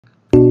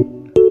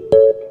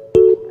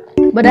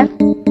Brother,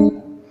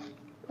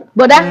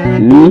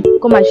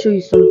 come and show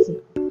you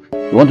something.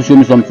 You want to show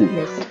me something?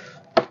 Yes.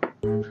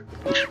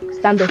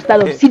 Stand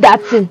up. See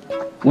that thing?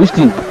 Which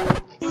thing?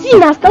 See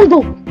now, stand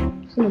up.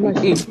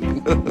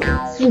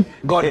 See.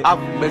 God have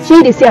mercy.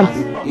 See the same.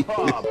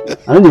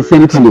 I don't say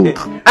anything. No.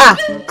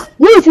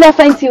 You see that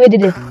fine thing where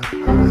did it?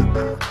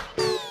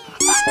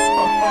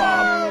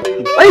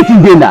 What you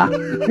think now?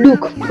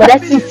 Look, brother,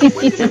 see.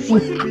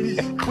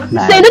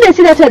 Nah. So you know they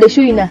see that why they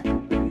show you now?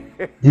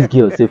 This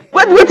girl safe.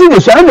 What did they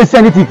show? I don't say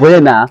anything for her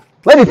now.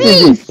 Where they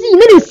see this? See, you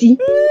know they see?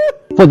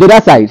 For the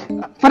other side?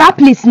 For that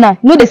place now,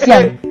 you know they see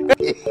him.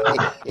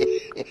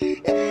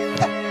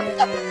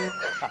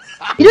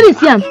 You know they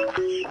see him?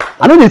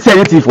 I don't say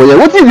anything for you.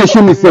 What did they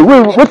show me? Say,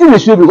 wait, what did they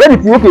show me? Where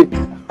did you okay?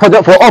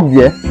 For up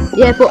there?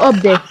 Yeah, for up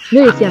there. You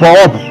know they see him. For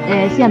up?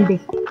 See him there.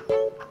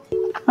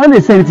 I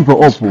don't say anything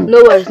for up.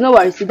 No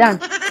worries, sit down.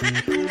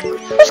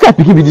 Which guy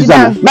picking with this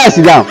one? Now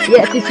sit down.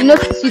 Yeah, she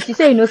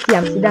say you know see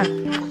him.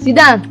 Sit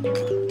down.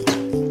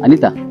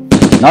 Anita,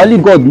 now only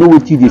God know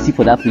what you they see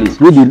for that place.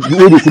 Where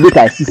they see make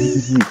I see.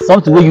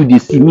 Something where you they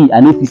see me, I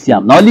know if see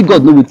am. Now only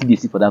God know what you they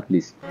see for that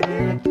place.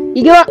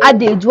 You get one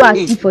adage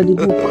you see for the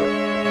book.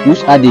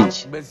 Which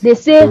adage? They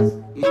say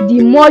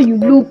the more you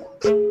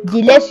look,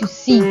 the less you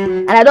see.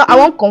 And I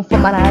won't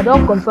confirm and I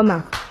don't confirm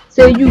am.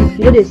 So you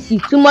know they see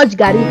too much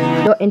garri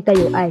don't enter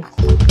your eye.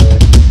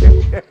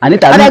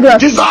 Anita,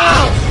 Jesus!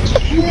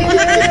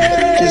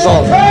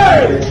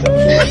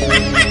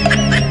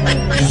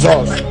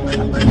 Jesus!